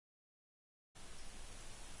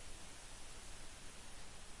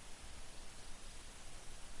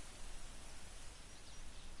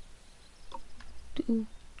Ooh.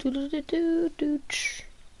 Do do do do do.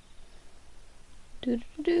 Do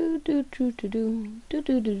do do do do do do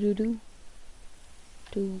do do do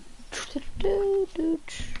do do do do.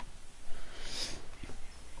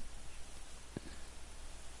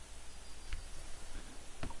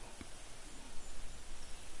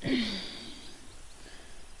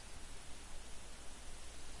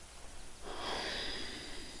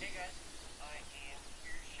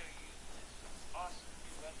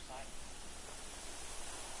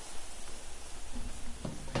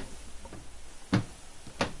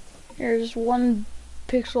 Here's 1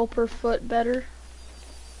 pixel per foot better.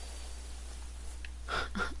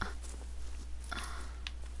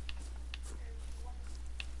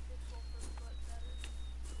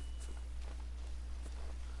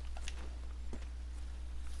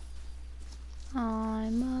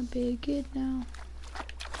 I'm a big kid now.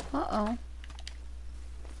 Uh-oh.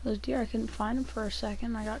 Those deer, I couldn't find them for a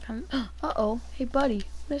second. I got kind of... Uh-oh. Hey, buddy.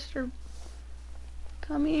 Mister...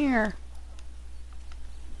 Come here.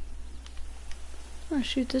 I'm gonna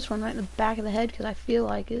shoot this one right in the back of the head because I feel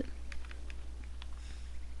like it.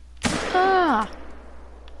 Ah!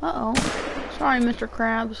 Uh-oh. Sorry, Mr.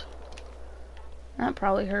 Krabs. That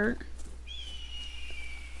probably hurt.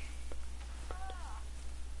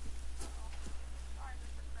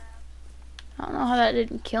 I don't know how that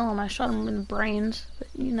didn't kill him. I shot him in the brains, but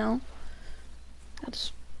you know.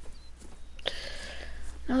 That's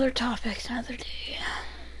another topic, another day.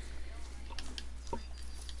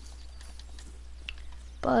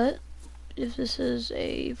 But if this is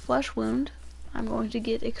a flesh wound, I'm going to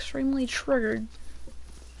get extremely triggered.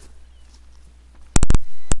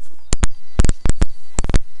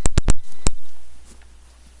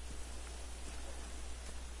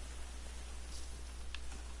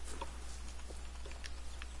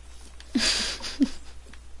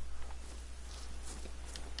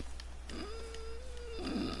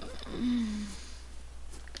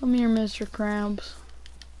 Come here, Mr. Krabs.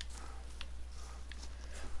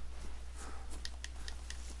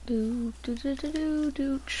 Do do do do do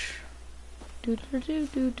do do do do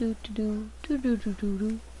do do do do do do do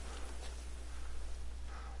do.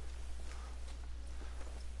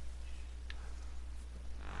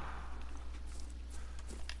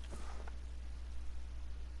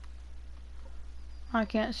 I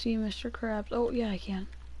can't see Mr. Krabs. Oh yeah, I can.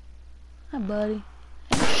 Hi, buddy.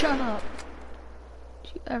 Hey, shut up.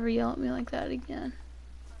 Don't you ever yell at me like that again.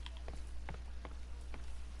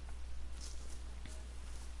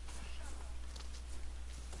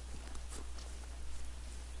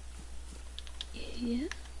 Yeah.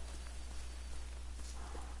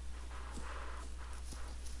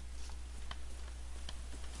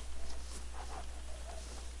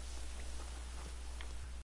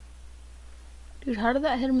 Dude, how did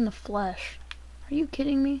that hit him in the flesh? Are you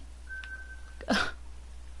kidding me? That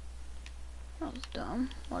was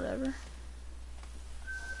dumb. Whatever.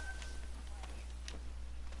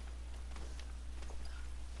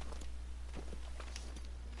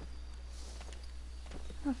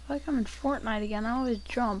 I feel like I'm in Fortnite again. I always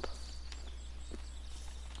jump.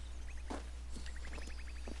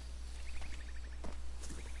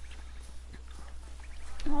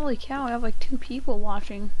 Holy cow, I have like 2 people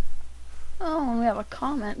watching. Oh, and we have a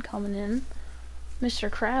comment coming in. Mr.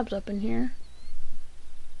 Krabs up in here.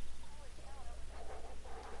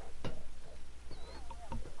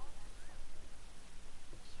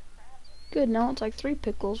 Good, now it's like 3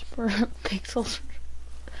 pixels per pixels.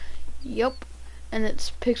 Yup. And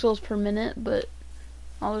it's pixels per minute, but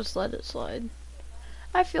I'll just let it slide.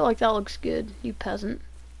 I feel like that looks good, you peasant.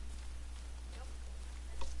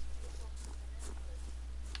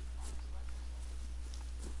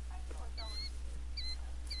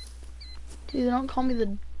 Dude, they don't call me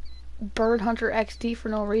the Bird Hunter XD for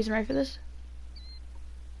no reason, right for this?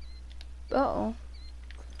 Uh-oh.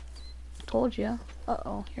 Told ya.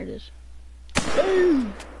 Uh-oh, here it is.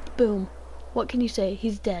 Boom! Boom. What can you say?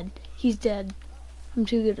 He's dead. He's dead. I'm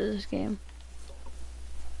too good at this game.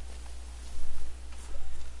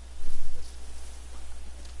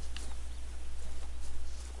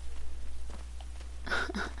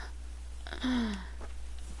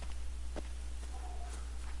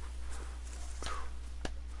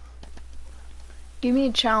 Give me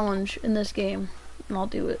a challenge in this game, and I'll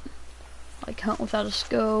do it. Like hunt without a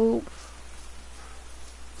scope.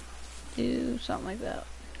 Do something like that.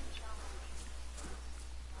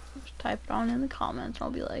 Just type it on in the comments, and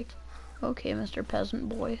I'll be like, okay, Mr. Peasant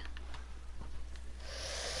Boy.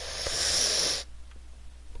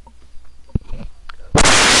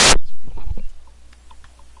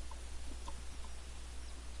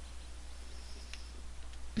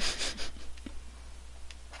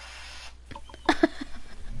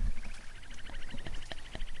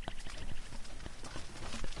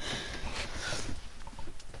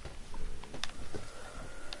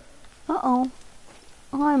 Uh-oh.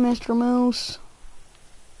 Hi, Mr. Moose.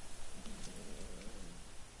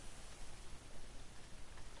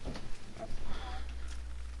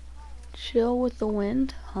 Chill with the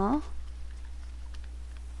wind, huh?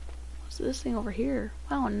 What's this thing over here?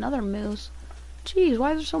 Wow, another moose. Jeez,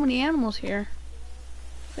 why are there so many animals here?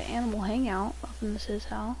 The animal hangout up in his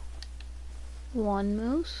house. One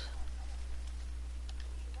moose.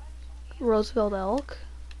 Roosevelt elk.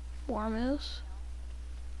 More moose.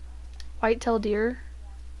 White-tailed deer.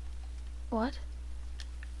 What?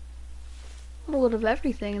 A little bit of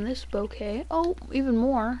everything in this bouquet. Oh, even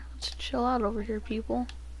more. Let's chill out over here, people.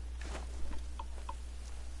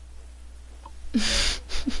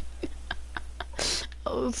 I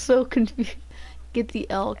was so confused. Get the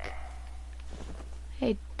elk.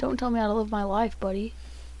 Hey, don't tell me how to live my life, buddy.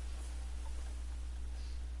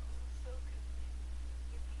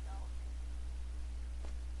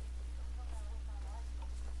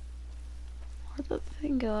 Where'd that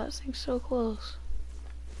thing go? That thing's so close.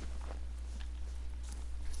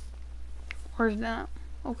 Where's that?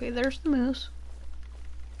 Okay, there's the moose.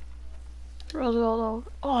 Roosevelt.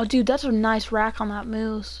 Oh, dude, that's a nice rack on that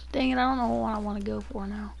moose. Dang it, I don't know what I want to go for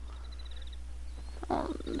now.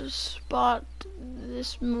 Just spot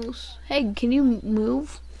this moose. Hey, can you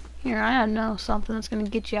move? Here, I know something that's gonna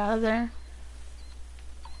get you out of there.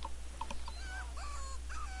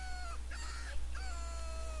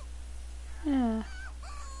 Yeah.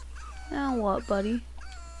 Now what, buddy?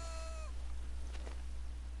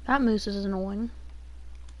 That moose is annoying.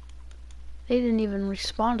 They didn't even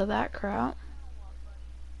respond to that crap.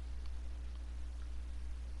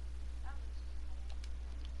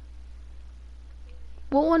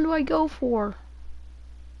 What one do I go for?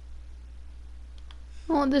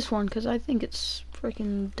 I want this one because I think it's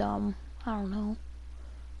freaking dumb. I don't know.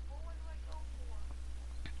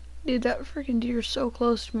 Dude, that freaking deer is so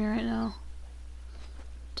close to me right now.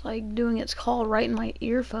 It's like doing its call right in my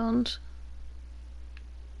earphones.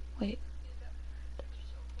 Wait.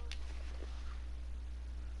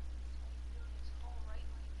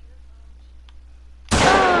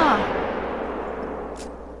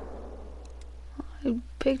 I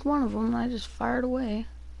picked one of them and I just fired away.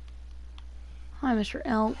 Hi, Mr.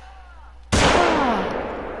 Elk.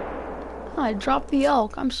 Ah! I dropped the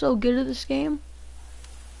elk. I'm so good at this game.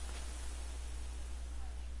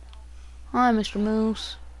 Hi, Mr.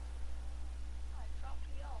 Moose.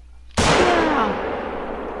 Yeah!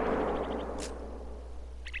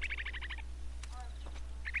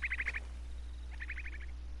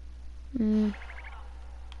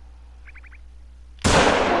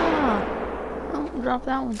 Oh, drop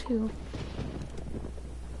that one too.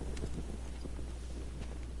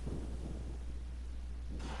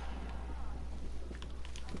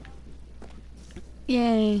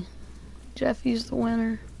 Yay. Jeffy's the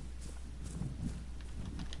winner.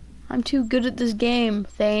 I'm too good at this game,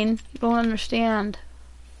 Thane. You don't understand.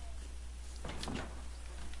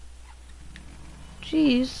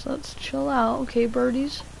 Jeez, let's chill out, okay,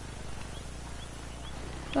 birdies?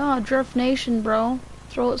 Ah, Drift Nation, bro.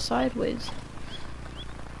 Throw it sideways.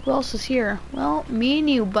 Who else is here? Well, me and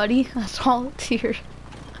you, buddy. That's all that's here.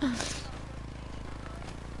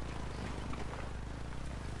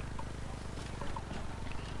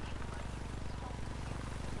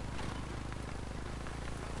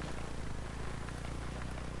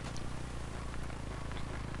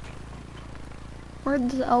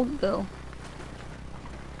 Where'd the elk go?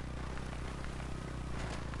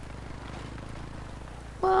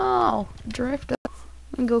 Wow, drift up.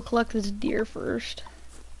 I'm gonna go collect this deer first.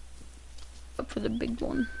 Up for the big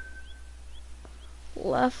one.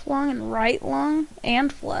 Left lung and right lung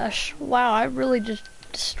and flesh. Wow, I really just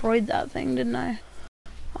destroyed that thing, didn't I?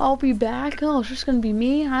 I'll be back. Oh, it's just gonna be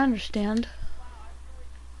me? I understand.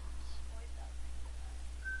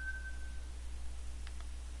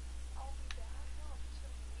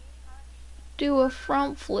 Do a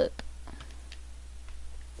front flip.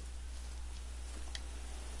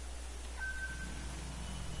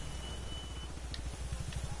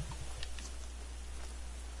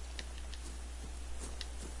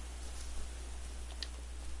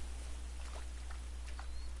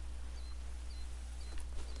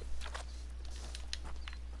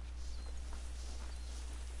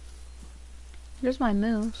 Here's my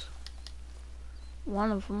moose.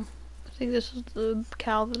 One of them. I think this is the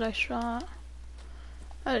cow that I shot.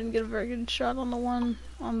 I didn't get a very good shot on the one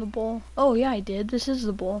on the bull. Oh yeah, I did. This is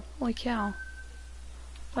the bull. Holy cow.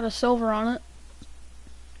 Got a silver on it.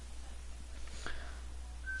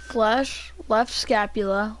 Flesh, left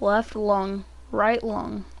scapula, left lung, right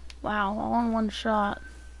lung. Wow, all in one shot.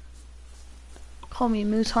 Call me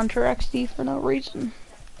Moose Hunter XD for no reason.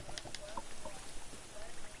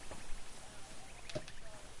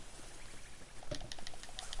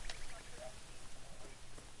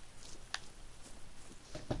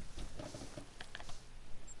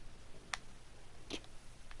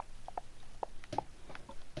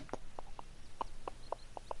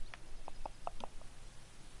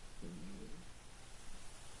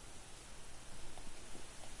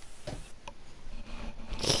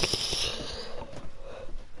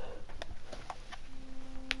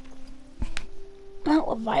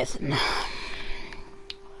 Leviathan.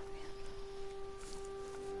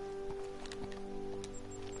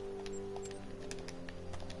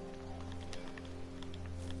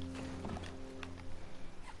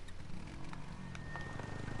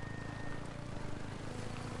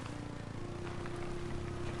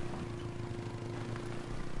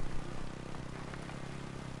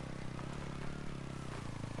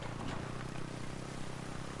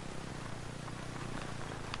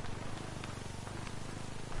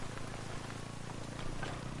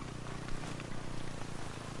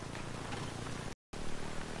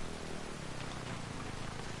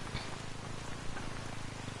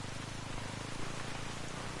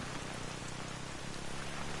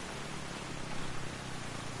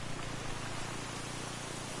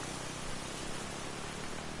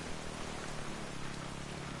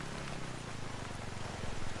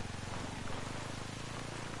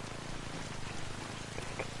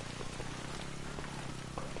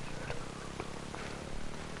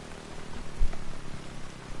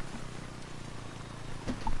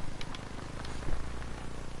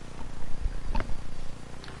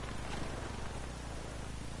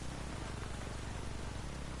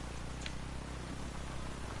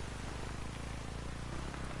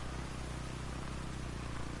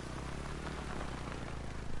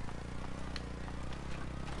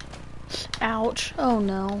 Ouch. Oh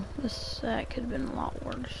no. That could have been a lot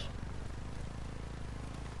worse.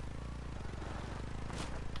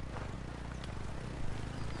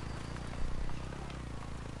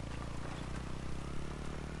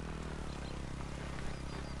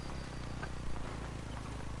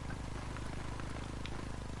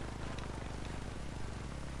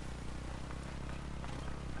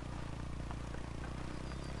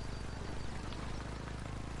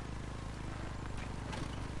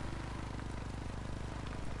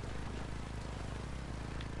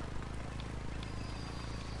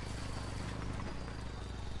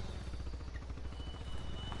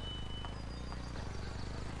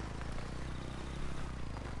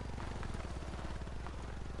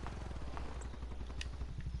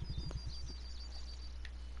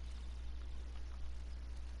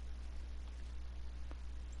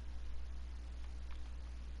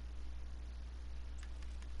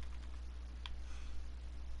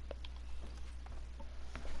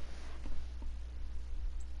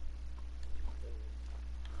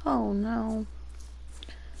 Oh no.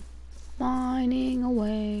 Mining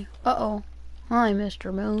away. Uh-oh. Hi,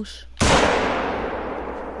 Mr. Moose.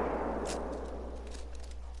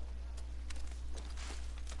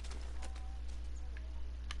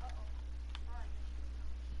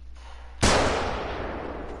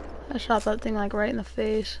 I shot that thing like right in the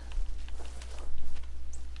face.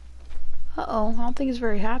 Uh-oh. I don't think he's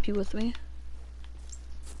very happy with me.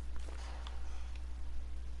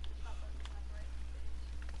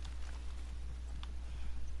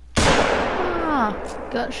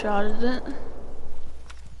 Gut shot, is it?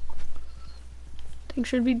 Thing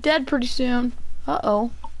should be dead pretty soon.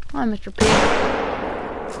 Uh-oh. Hi, Mr. P.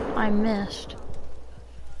 I missed.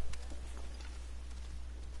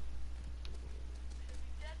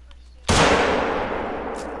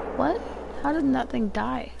 What? How did that thing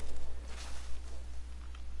die?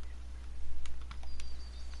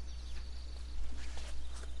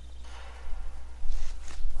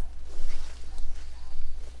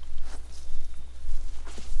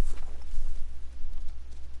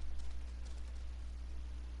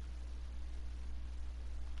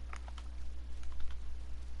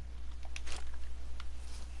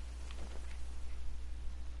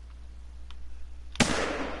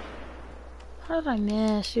 How did I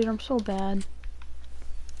miss? Dude, I'm so bad.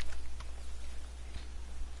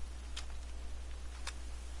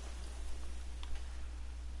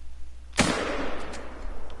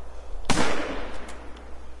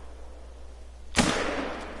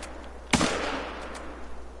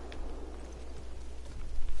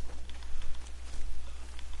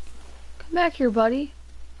 Come back here, buddy.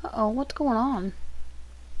 Uh-oh, what's going on?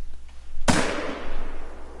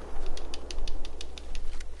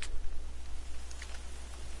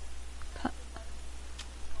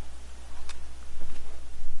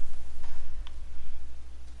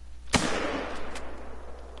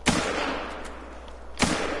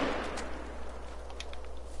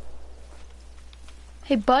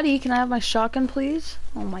 Hey buddy, can I have my shotgun please?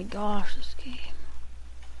 Oh my gosh, this game.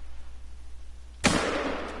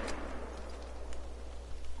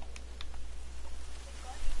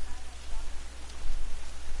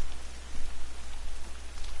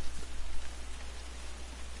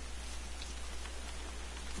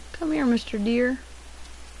 Come here, Mr. Deer.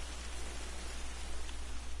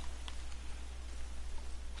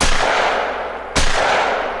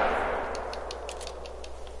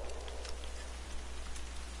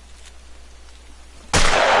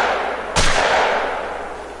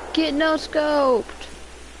 Get no scoped.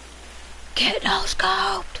 Get no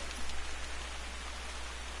scoped.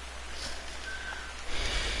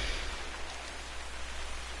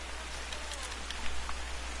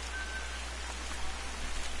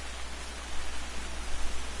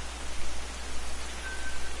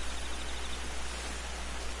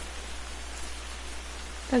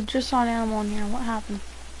 I just saw an animal in here. What happened?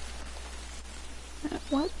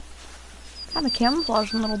 What? Kind of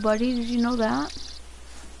camouflaging, little buddy. Did you know that?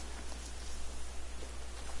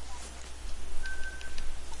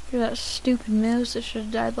 You're that stupid moose that should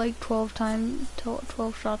have died like 12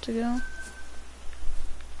 shots ago.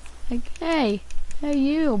 Like, hey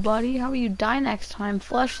you, buddy. How about you die next time?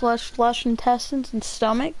 Flesh, intestines, and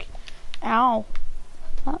stomach. Ow.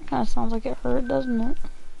 That kind of sounds like it hurt, doesn't it?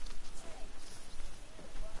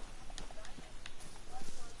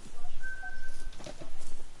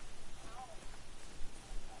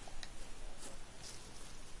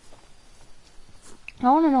 I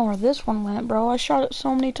want to know where this one went, bro. I shot it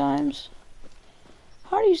so many times.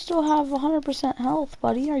 How do you still have 100% health,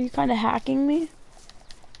 buddy? Are you kind of hacking me?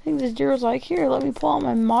 I think this deer was like, here, let me pull out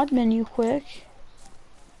my mod menu quick.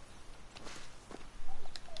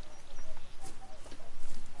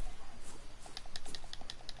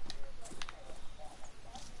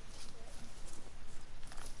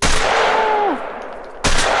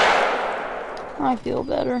 I feel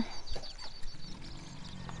better.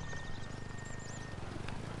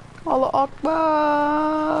 Allah Akbar!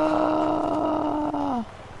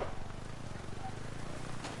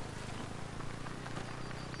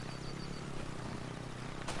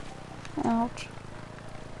 Ouch.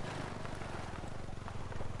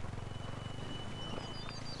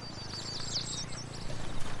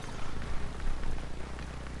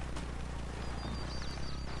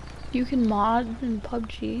 You can mod in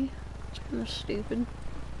PUBG. It's kind of stupid.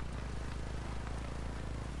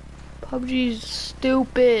 PUBG's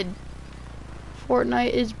stupid.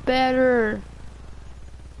 Fortnite is better.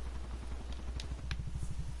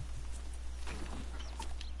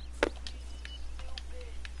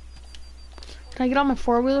 Can I get on my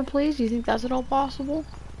four-wheeler, please? Do you think that's at all possible?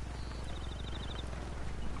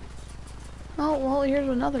 Oh, well, here's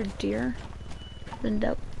another deer. Been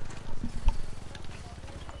dope.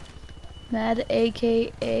 Med,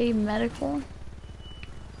 aka medical.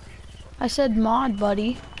 I said mod,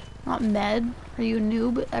 buddy. Not med. Are you a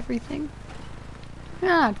noob at everything?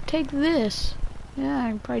 Yeah, take this. Yeah,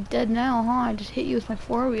 I'm probably dead now, huh? I just hit you with my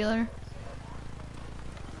four-wheeler.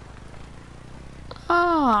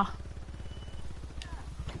 Ah!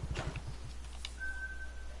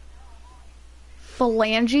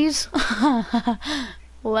 Phalanges?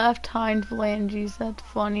 Left hind phalanges, that's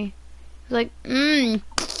funny. It's like,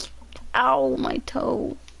 ow, my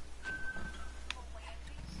toe.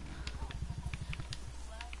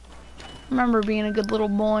 I remember being a good little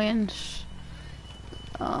boy and,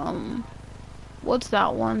 what's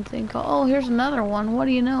that one thing called? Oh, here's another one. What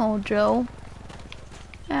do you know, Joe?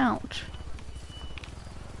 Ouch.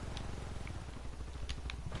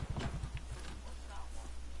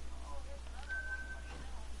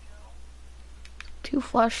 Two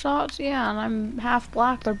flesh shots? Yeah, and I'm half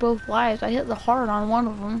black. They're both lives. I hit the heart on one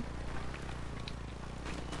of them.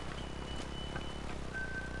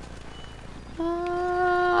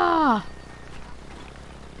 Ah!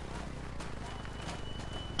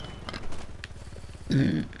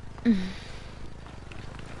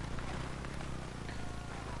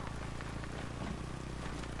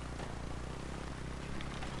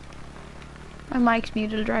 My mic's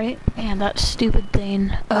muted, right? Man, that stupid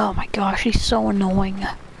thing. Oh my gosh, he's so annoying.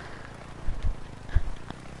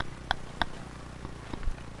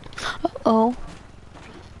 Uh-oh.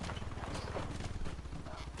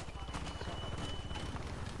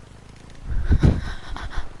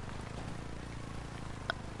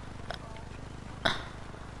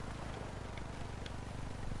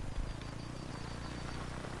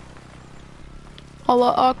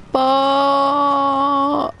 Allah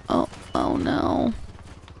Akbar! Oh no.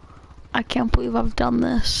 I can't believe I've done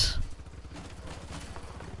this.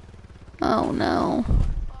 Oh no.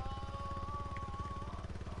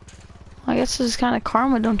 I guess this is kind of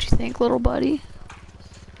karma, don't you think, little buddy?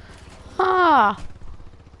 Ah!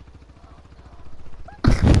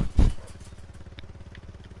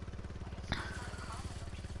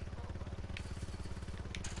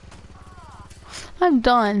 I'm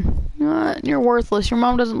done. You're worthless. Your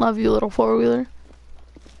mom doesn't love you, little four-wheeler.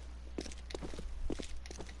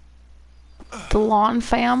 The lawn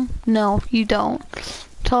fam? No, you don't.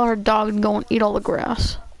 Tell her dog to go and eat all the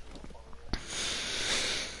grass.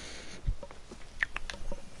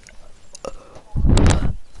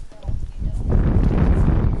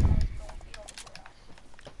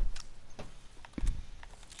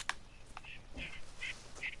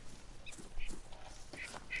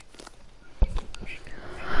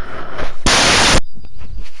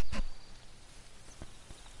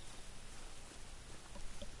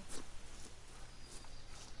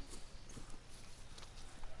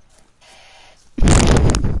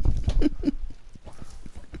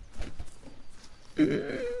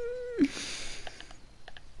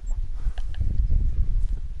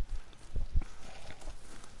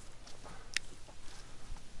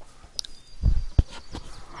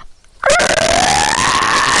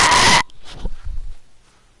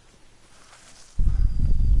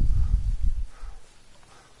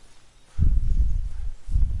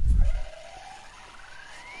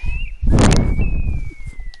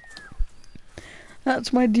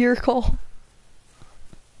 That's my deer call.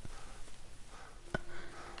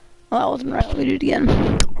 Well, that wasn't right. Let me do it again.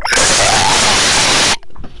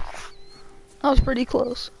 That was pretty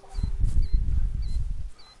close.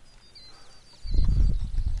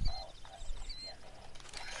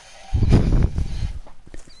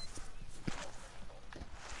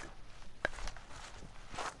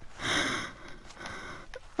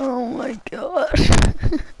 Oh my gosh.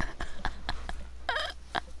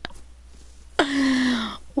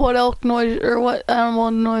 What elk noise or what animal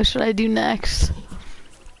noise should I do next?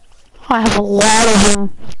 I have a lot of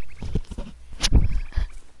them.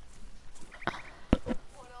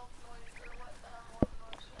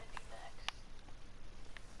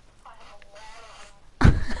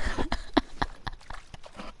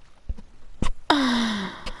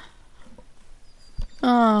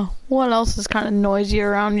 What else is kind of noisy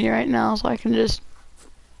around me right now so I can just...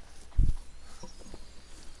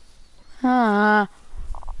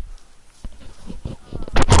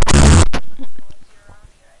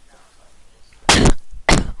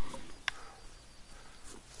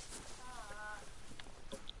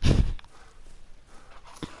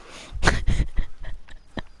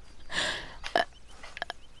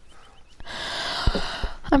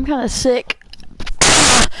 I'm kind of sick.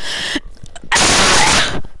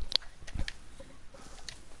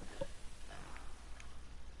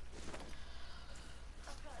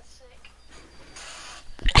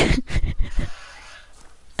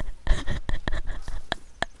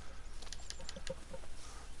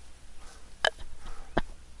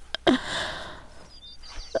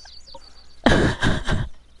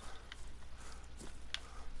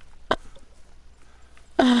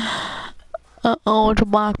 Uh-oh, it's a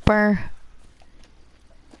black bear.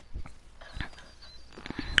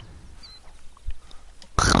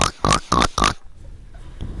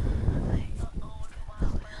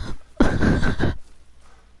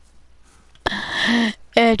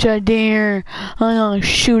 It's a deer. I'm gonna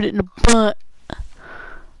shoot it in the butt.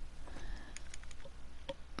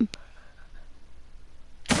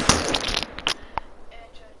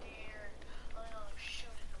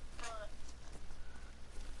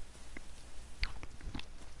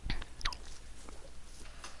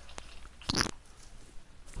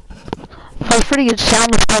 That was pretty good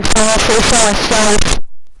sound effects when I first saw myself.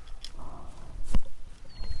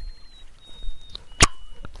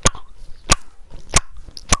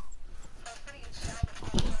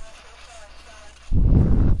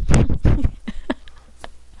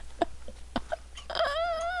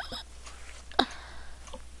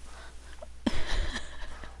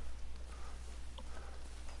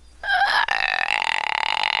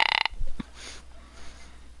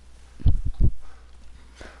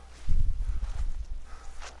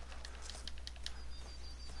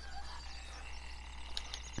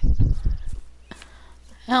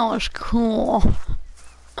 That was cool.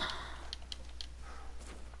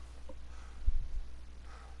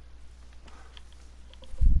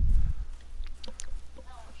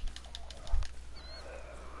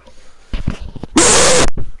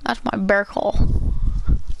 That's my bear call.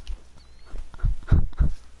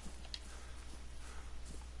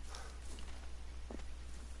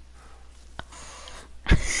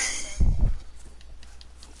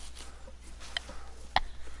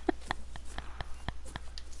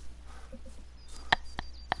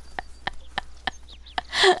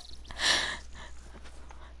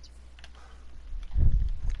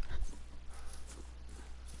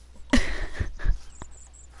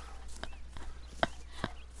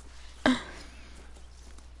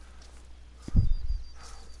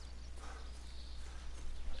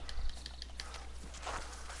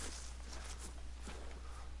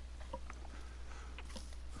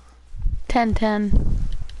 Ten.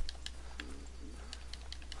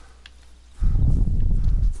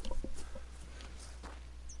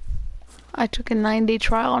 I took a 9-day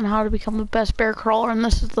trial on how to become the best bear crawler, and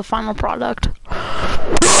this is the final product.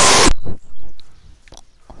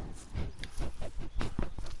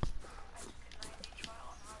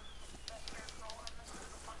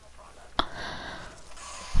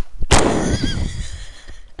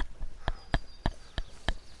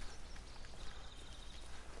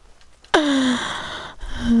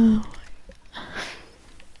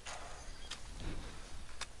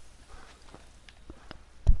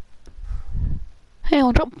 Hey,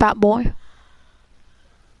 what's up, fat boy?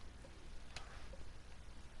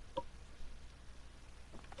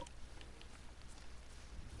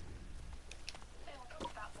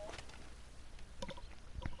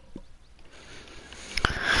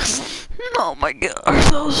 Oh my gosh,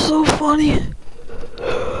 that was so funny.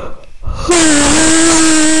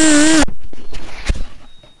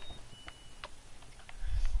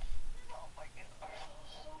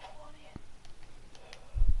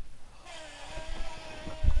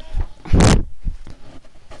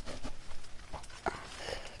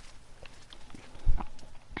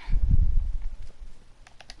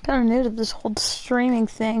 kind of new to this whole streaming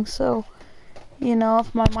thing, so, you know,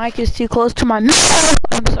 if my mic is too close to my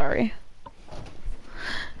I'm sorry.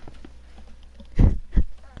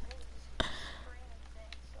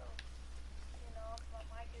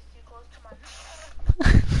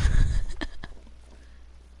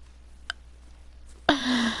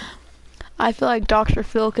 I feel like Dr.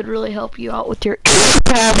 Phil could really help you out with your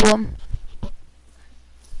problem.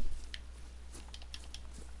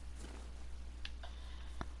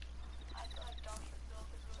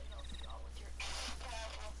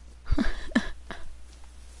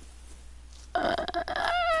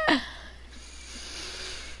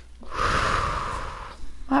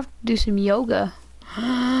 I have to do some yoga.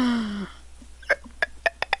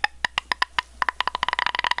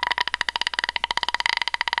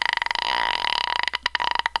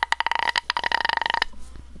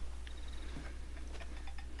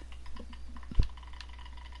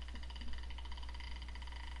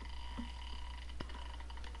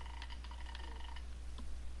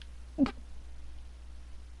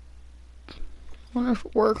 I wonder if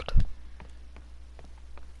it worked.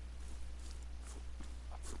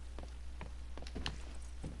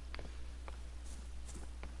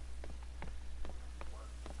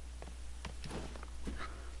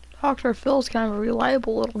 Dr. Phil's kind of a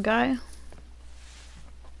reliable little guy.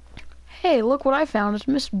 Hey, look what I found. It's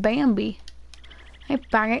Miss Bambi. Hey,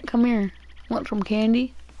 faggot, come here. Want some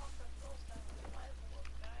candy?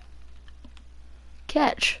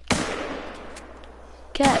 Catch.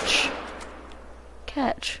 Catch.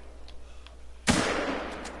 Catch.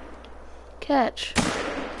 Catch.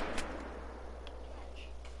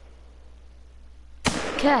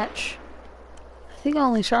 Catch. I think I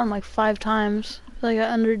only shot him like 5 times. I feel like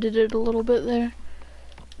I underdid it a little bit there.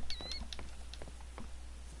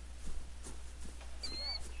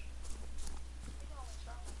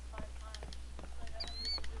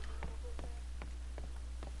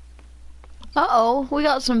 Uh-oh, we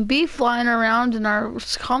got some beef flying around in our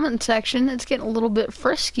comment section. It's getting a little bit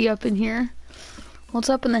frisky up in here.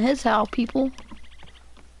 What's up in the his house, people?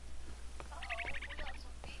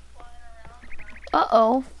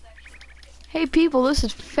 Uh-oh. Hey, people, this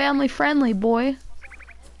is family friendly, boy.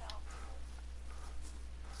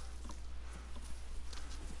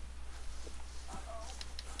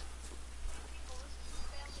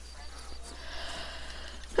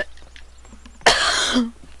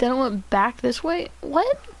 Then it went back this way?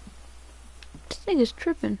 What? This thing is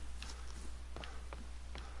tripping.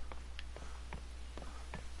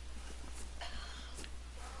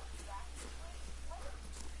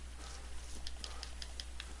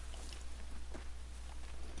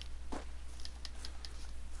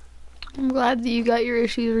 I'm glad that you got your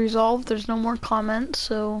issues resolved. There's no more comments,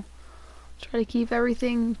 so try to keep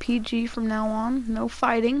everything PG from now on. No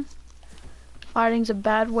fighting. Fighting's a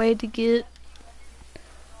bad way to get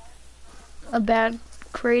a bad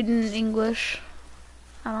grade in English.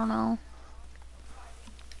 I don't know.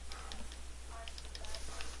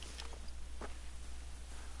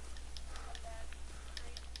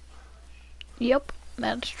 Yep,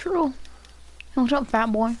 that's true. What's up, fat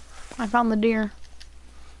boy? I found the deer.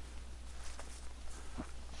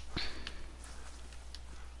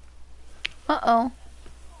 Uh-oh.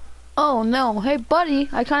 Oh, no. Hey, buddy,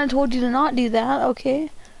 I kind of told you to not do that, okay?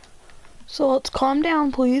 So let's calm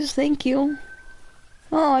down, please. Thank you.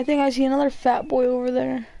 Oh, I think I see another fat boy over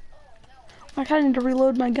there. I kind of need to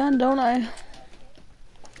reload my gun, don't I?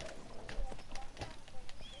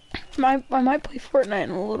 I might play Fortnite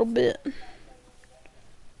in a little bit.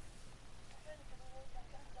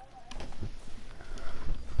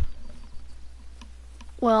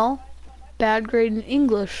 Well, bad grade in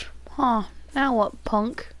English. Huh. Now what,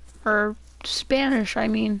 punk? Or Spanish, I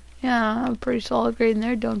mean. Yeah, I'm pretty solid grade in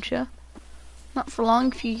there, don't ya? Not for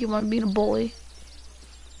long if you keep on being a bully.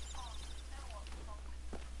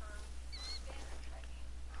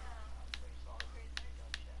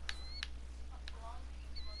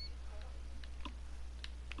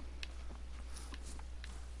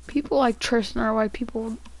 People like Tristan are why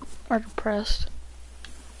people are depressed.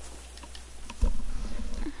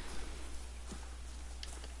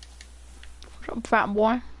 What's up, fat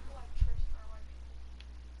boy?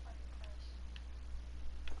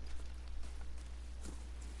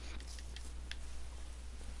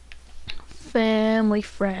 Family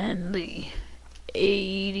friendly.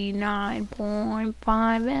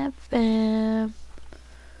 89.5 FM.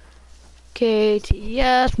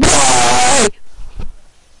 KTS. Boy!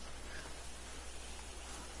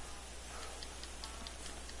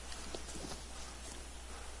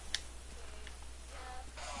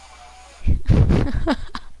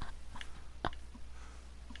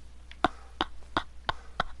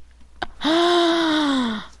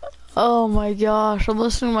 Oh my gosh, I'm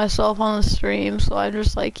listening to myself on the stream, so I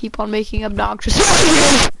just like keep on making obnoxious.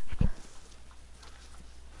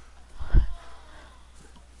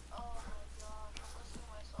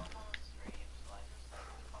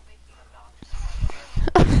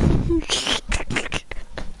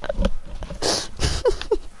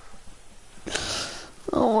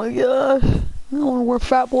 Oh my gosh, I wonder where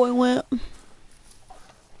Fat Boy went.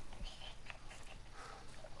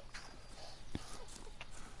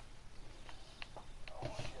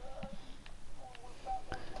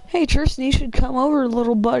 Hey Tristan, you should come over,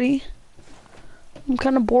 little buddy. I'm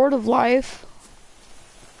kind of bored of life.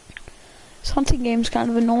 This hunting game's kind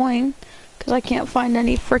of annoying, because I can't find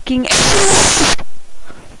any freaking...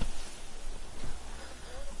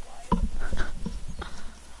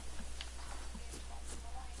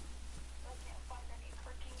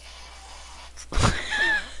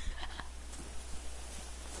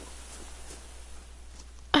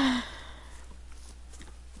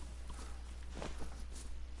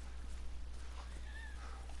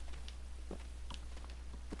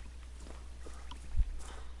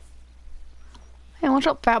 Hey, what's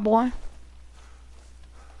up, Fat Boy?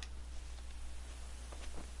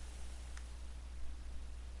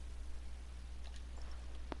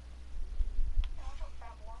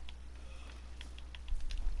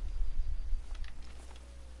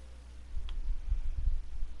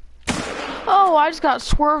 Oh, I just got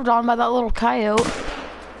swerved on by that little coyote.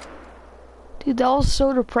 Dude, that was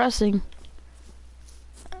so depressing.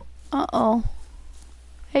 Uh-oh.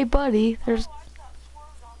 Hey, buddy, there's...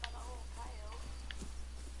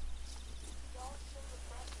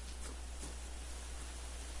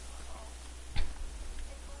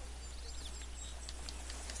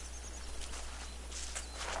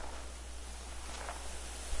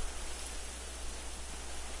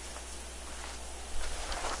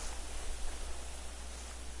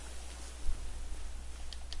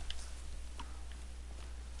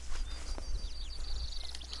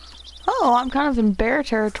 Oh, I'm kind of in bear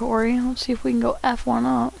territory. Let's see if we can go F1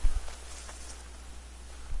 up.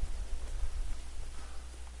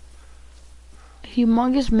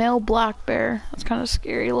 Humongous male black bear. That's kind of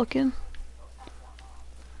scary looking.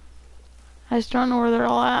 I just don't know where they're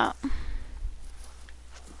all at.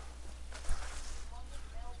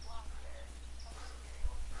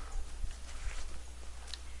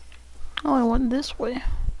 Oh, I went this way.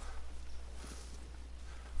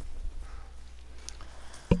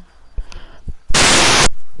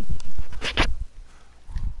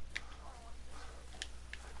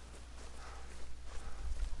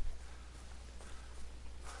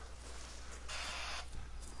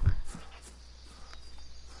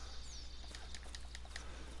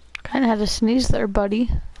 Kinda had to sneeze there, buddy.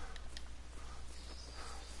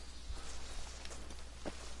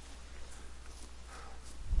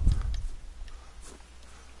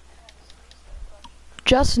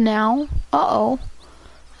 Just now? Uh-oh.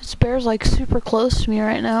 This bear's like super close to me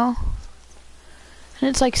right now. And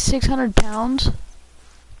it's like 600 pounds.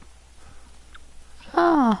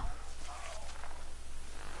 Ah.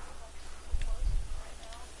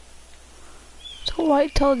 It's a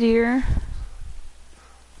white-tailed deer.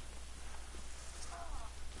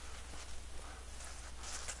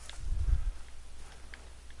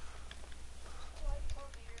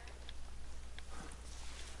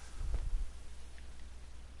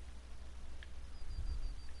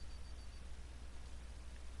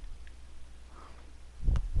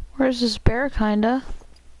 Where's this bear, kinda?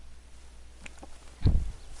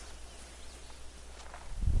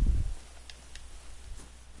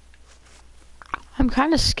 I'm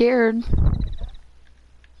kinda scared.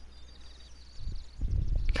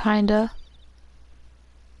 Kinda.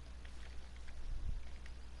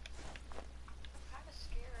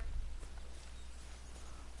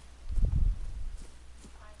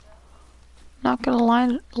 Not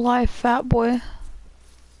gonna lie, Fat Boy.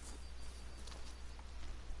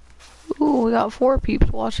 Ooh, we got 4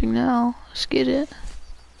 peeps watching now. Let's get it.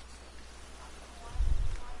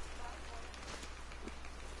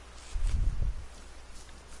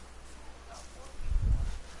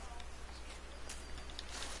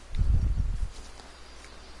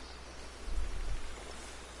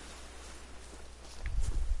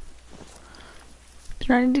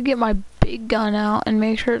 Dude, I need to get my big gun out and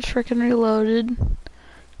make sure it's freaking reloaded.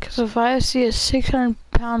 Cause if I see a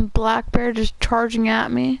 600-pound black bear just charging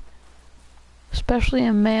at me, especially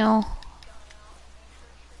a male.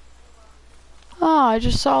 Oh, I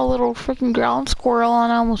just saw a little freaking ground squirrel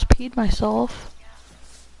and I almost peed myself.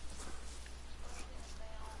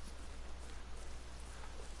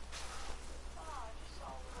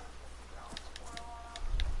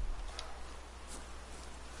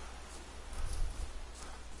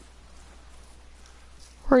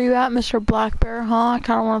 Where you at, Mr. Black Bear, huh? I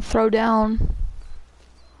kinda wanna throw down.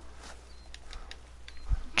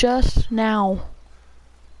 Just now.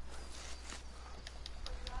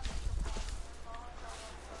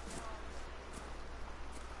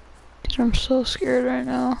 Dude, I'm so scared right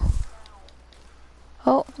now.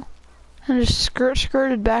 Oh, and just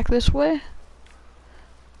skirted back this way.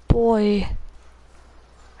 Boy,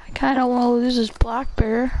 I kinda wanna lose this black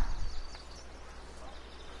bear.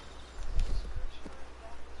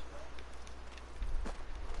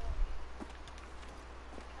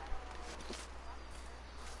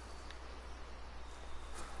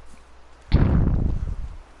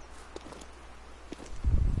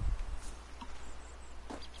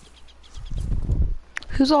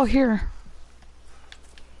 Who's all here?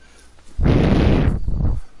 I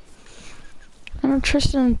know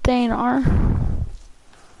Tristan and Thane are.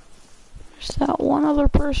 There's that one other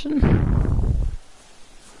person.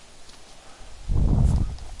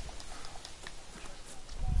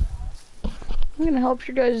 I'm gonna help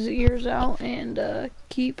your guys' ears out and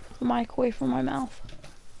keep the mic away from my mouth.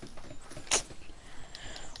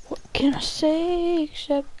 What can I say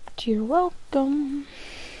except you're welcome?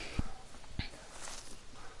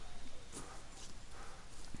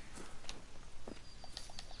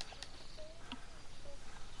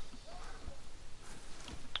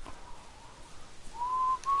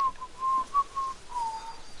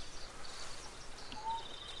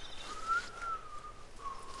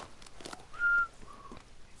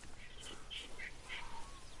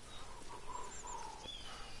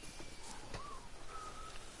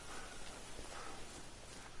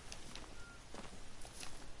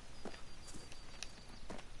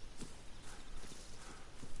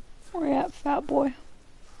 Where you at, fat boy?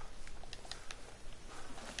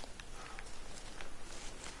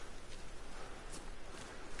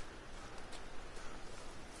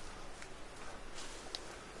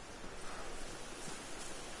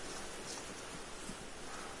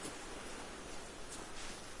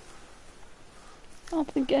 I don't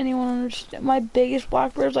think anyone understands. My biggest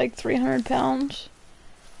black bear is like 300 pounds.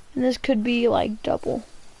 And this could be like double.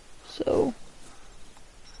 So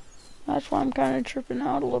that's why I'm kind of tripping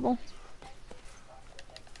out a little.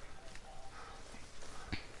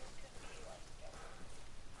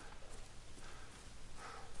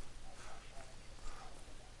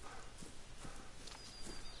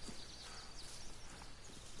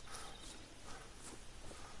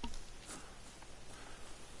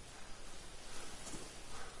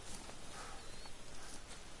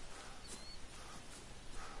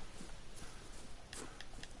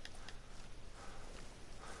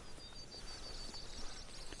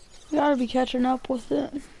 We gotta be catching up with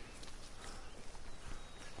it.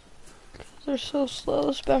 'Cause they're so slow,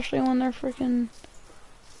 especially when they're freaking...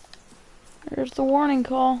 There's the warning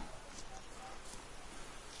call.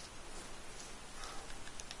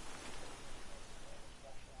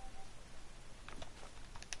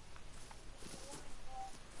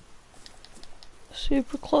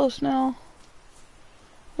 Super close now.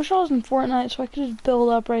 Wish I was in Fortnite so I could just build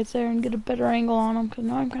up right there and get a better angle on them, because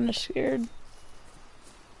now I'm kind of scared.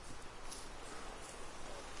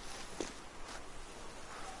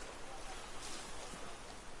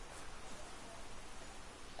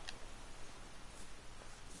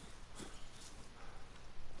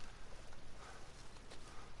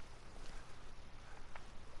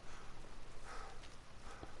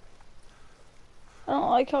 I don't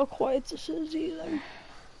like how quiet this is either.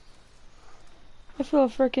 I feel a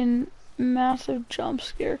freaking massive jump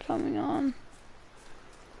scare coming on.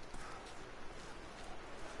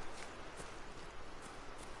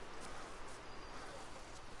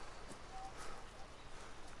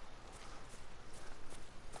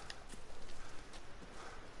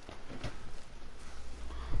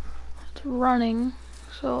 It's running,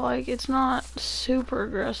 so like it's not super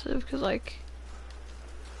aggressive because like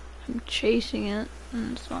I'm chasing it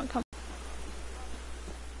and it's not coming.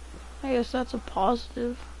 I guess that's a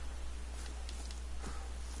positive.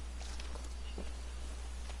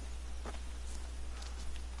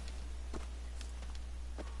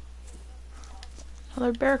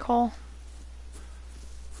 Another bear call.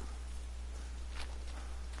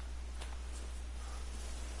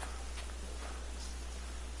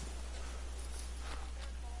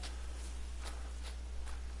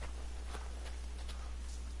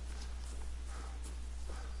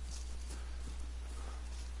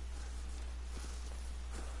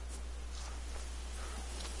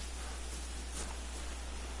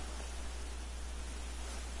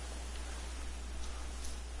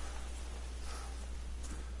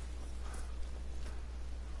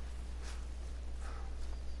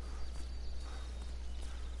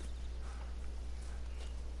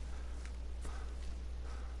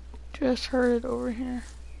 Just heard it over here.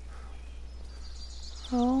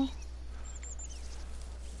 Oh.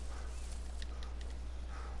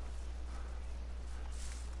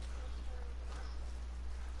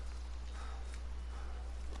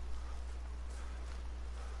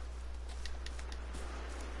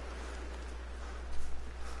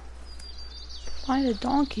 Find a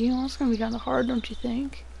donkey? Well, that's gonna be kinda hard, don't you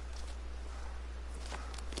think?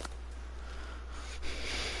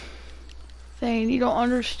 Thane, you don't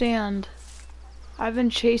understand. I've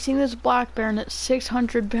been chasing this black bear and it's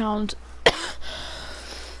 600 pounds.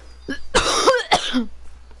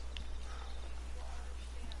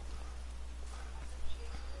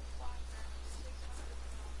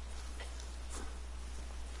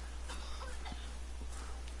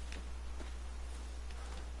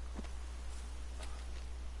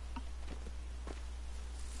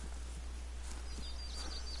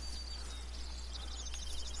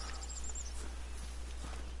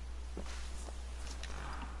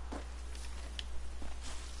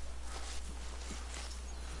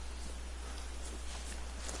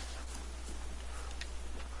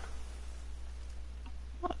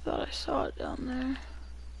 I thought I saw it down there.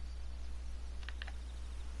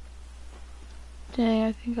 Dang,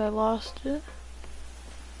 I think I lost it.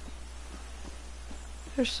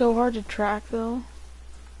 They're so hard to track though.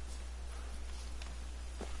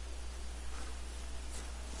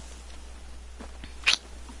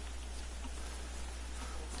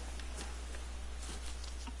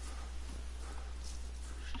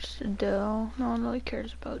 Just a doe. No one really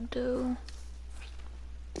cares about doe.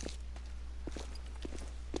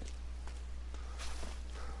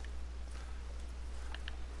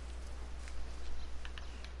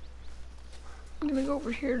 I'm gonna go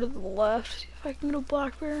over here to the left, see if I can get a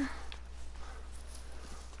black bear.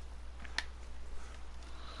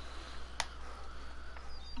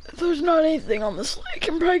 If there's not anything on this lake,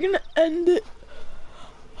 I'm probably gonna end it.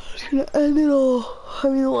 I'm just gonna end it all. I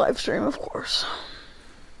mean, the live stream, of course.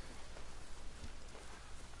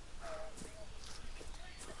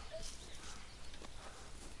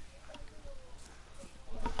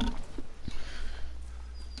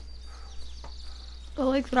 The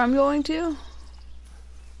lake that I'm going to?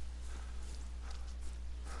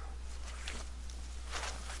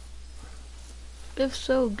 If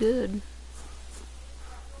so, good.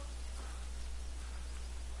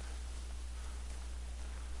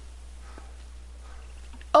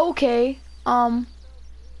 Okay, what's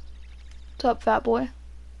up, fat boy?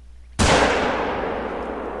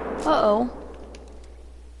 Uh-oh.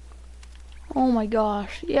 Oh my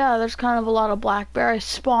gosh. Yeah, there's kind of a lot of black bear. I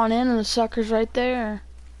spawn in and the sucker's right there.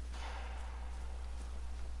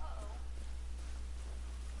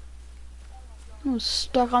 I was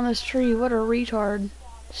stuck on this tree. What a retard.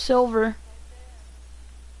 Silver.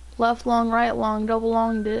 Left long, right long, double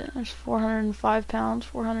longed it. There's 405 pounds,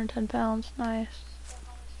 410 pounds. Nice.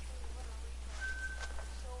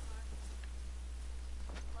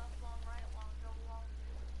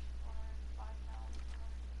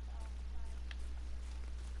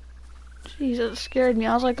 Jeez, it scared me.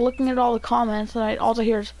 I was like looking at all the comments and all I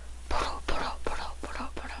hear is I was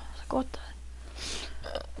like, what the?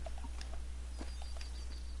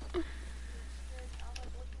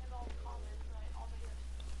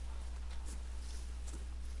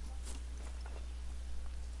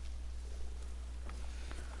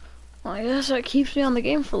 Well, I guess that keeps me on the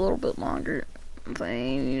game for a little bit longer.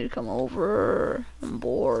 They need to come over. I'm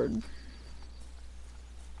bored.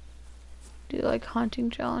 Do you like hunting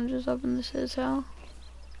challenges up in this his house?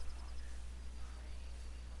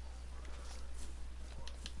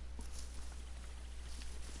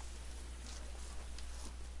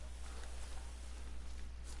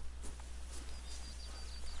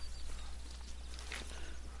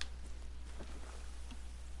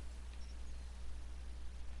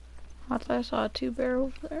 I thought I saw a 2-bear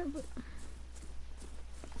over there, but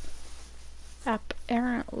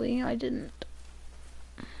apparently I didn't.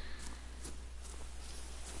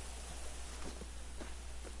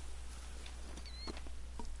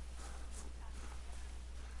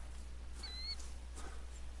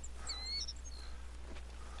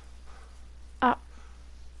 Ah.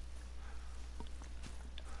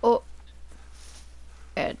 Oh.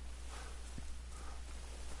 Ed.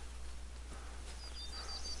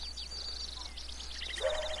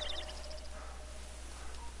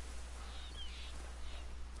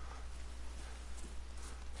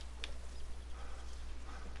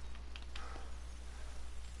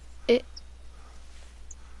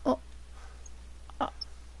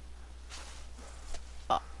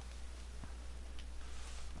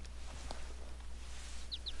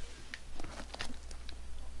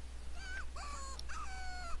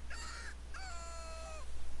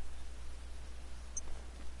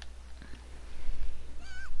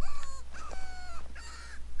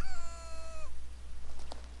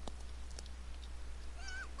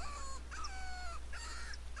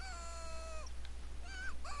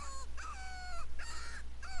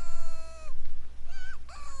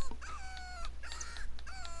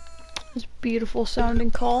 This beautiful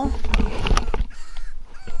sounding call.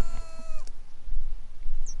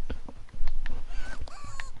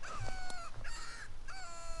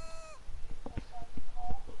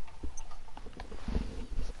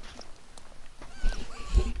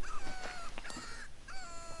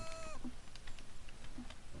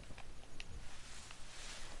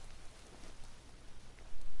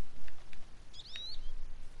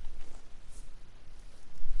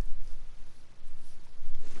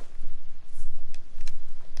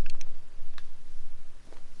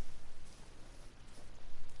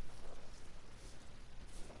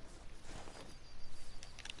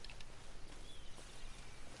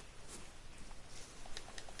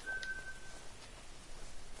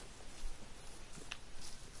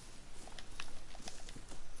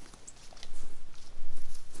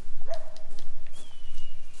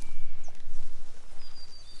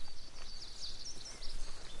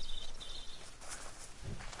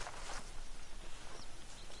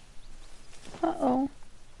 Uh-oh.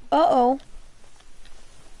 Uh-oh.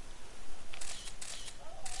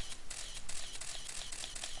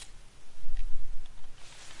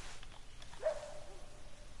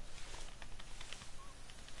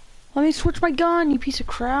 Let me switch my gun, you piece of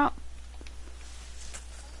crap.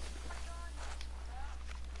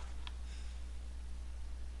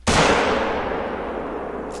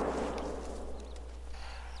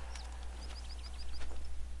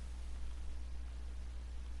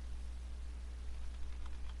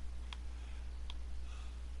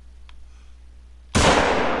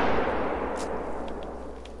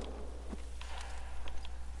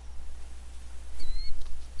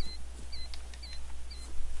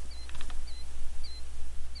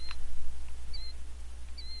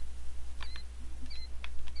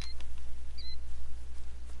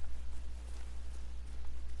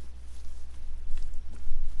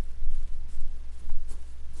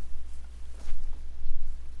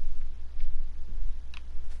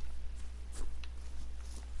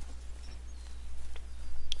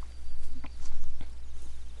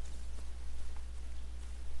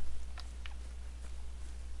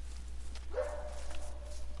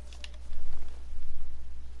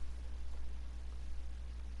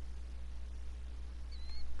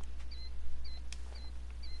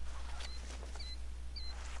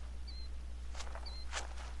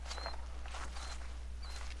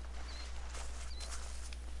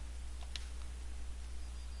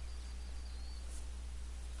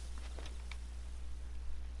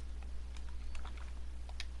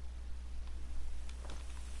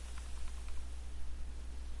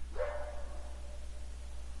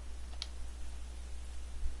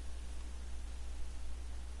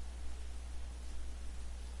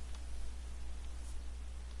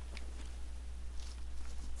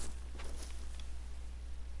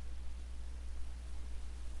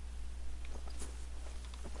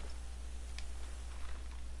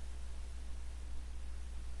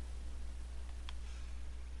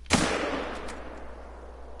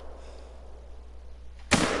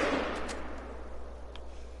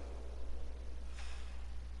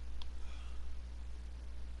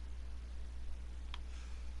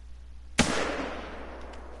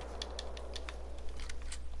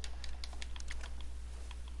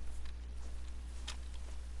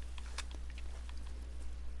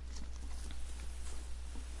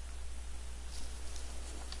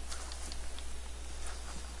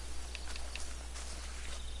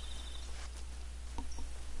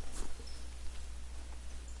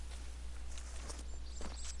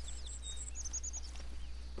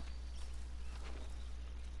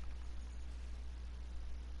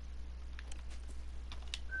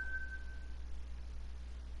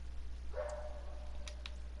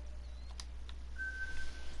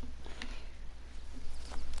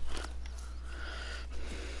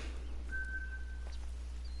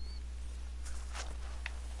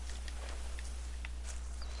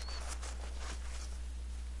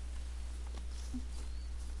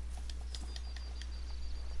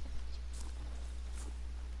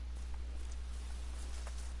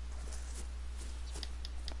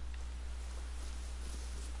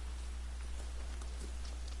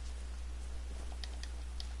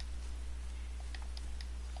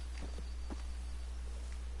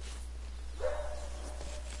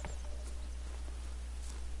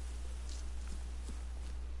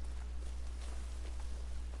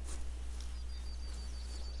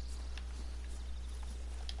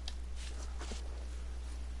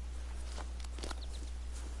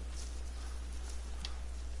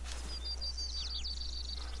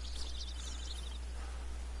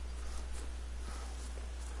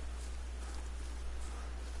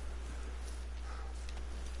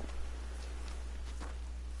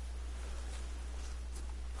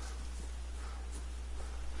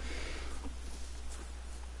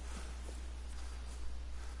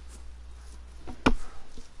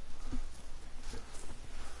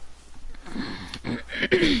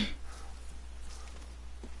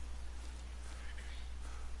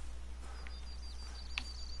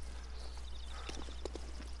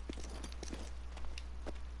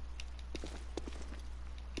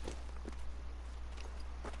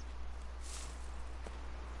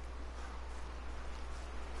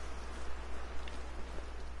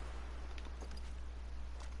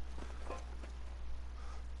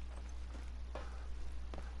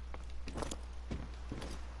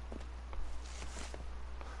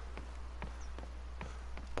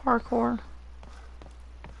 Parkour.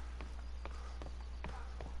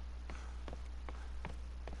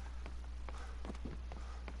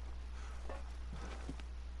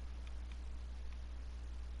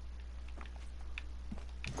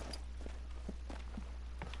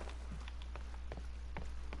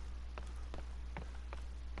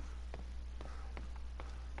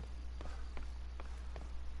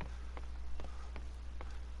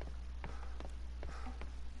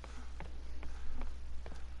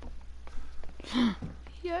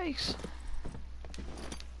 Yikes.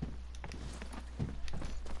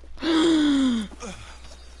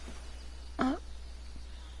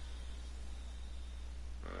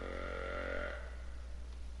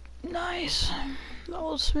 Nice. That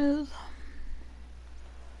was smooth.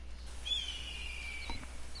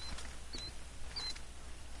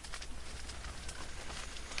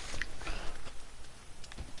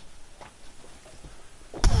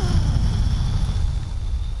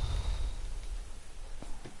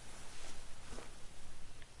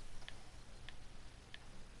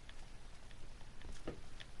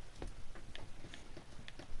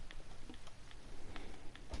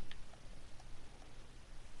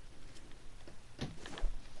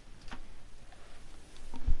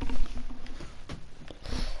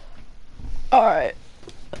 Alright.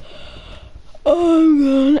 I'm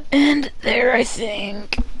gonna end it there, I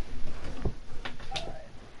think.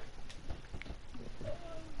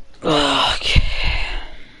 Okay.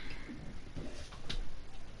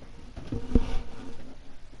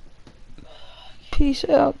 Peace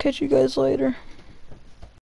out. Catch you guys later.